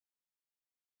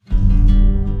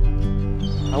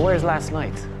Where's last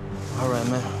night? All right,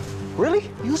 man. Really?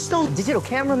 You still digital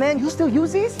cameraman? You still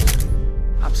use these?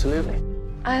 Absolutely.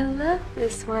 I love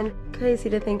this one. Crazy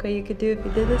to think what you could do if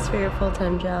you did this for your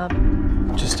full-time job.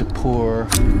 Just a poor,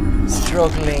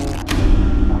 struggling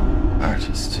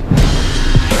artist.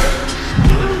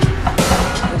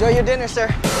 Enjoy your dinner,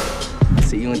 sir.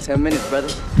 See you in 10 minutes, brother.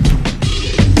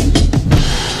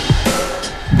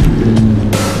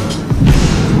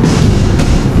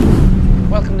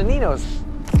 Welcome to Nino's.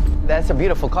 That's a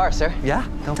beautiful car, sir. Yeah?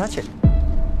 Don't touch it.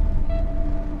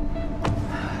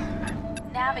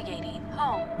 Navigating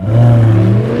home.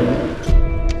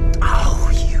 Oh,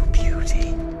 you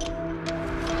beauty.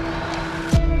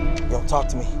 Yo, talk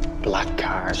to me. Black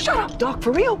card. Shut up, Doc,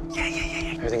 for real? Yeah.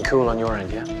 Everything cool on your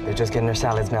end, yeah? They're just getting their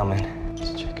salads now, man.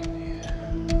 Just checking here.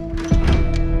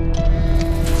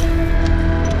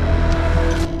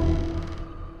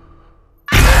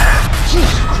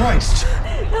 Jesus Christ!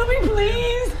 Help me,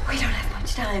 please! We don't have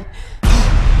much time.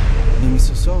 Leave me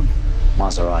so soon.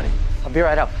 Maserati. I'll be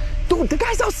right up. Dude, the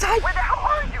guy's outside! Where the hell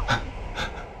are you?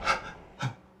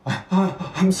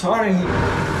 I'm sorry.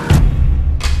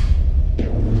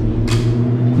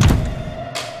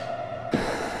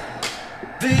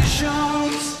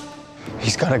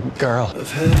 He's got a girl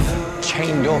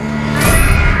chained up.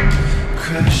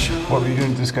 What were you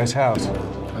doing at this guy's house?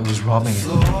 I was robbing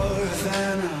him.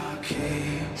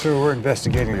 Sir, we're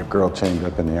investigating a girl chained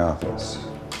up in the office.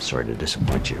 Sorry to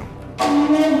disappoint you.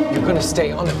 You're gonna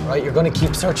stay on it, right? You're gonna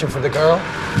keep searching for the girl?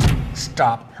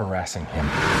 Stop harassing him.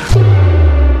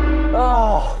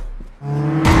 Oh!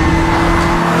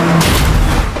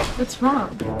 What's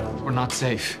wrong? We're not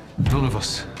safe. None of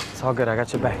us. It's all good, I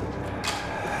got your back.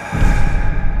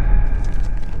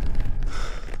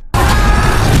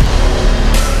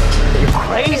 You're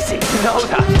crazy, you know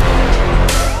that?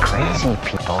 Crazy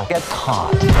people get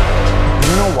caught.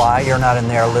 You know why you're not in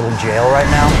their little jail right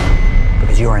now?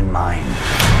 Because you're in mine.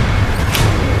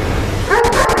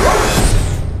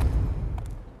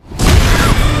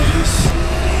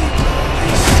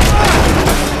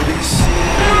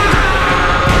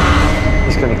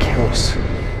 He's gonna kill us.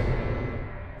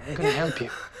 I'm gonna help you.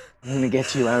 I'm gonna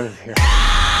get you out of here.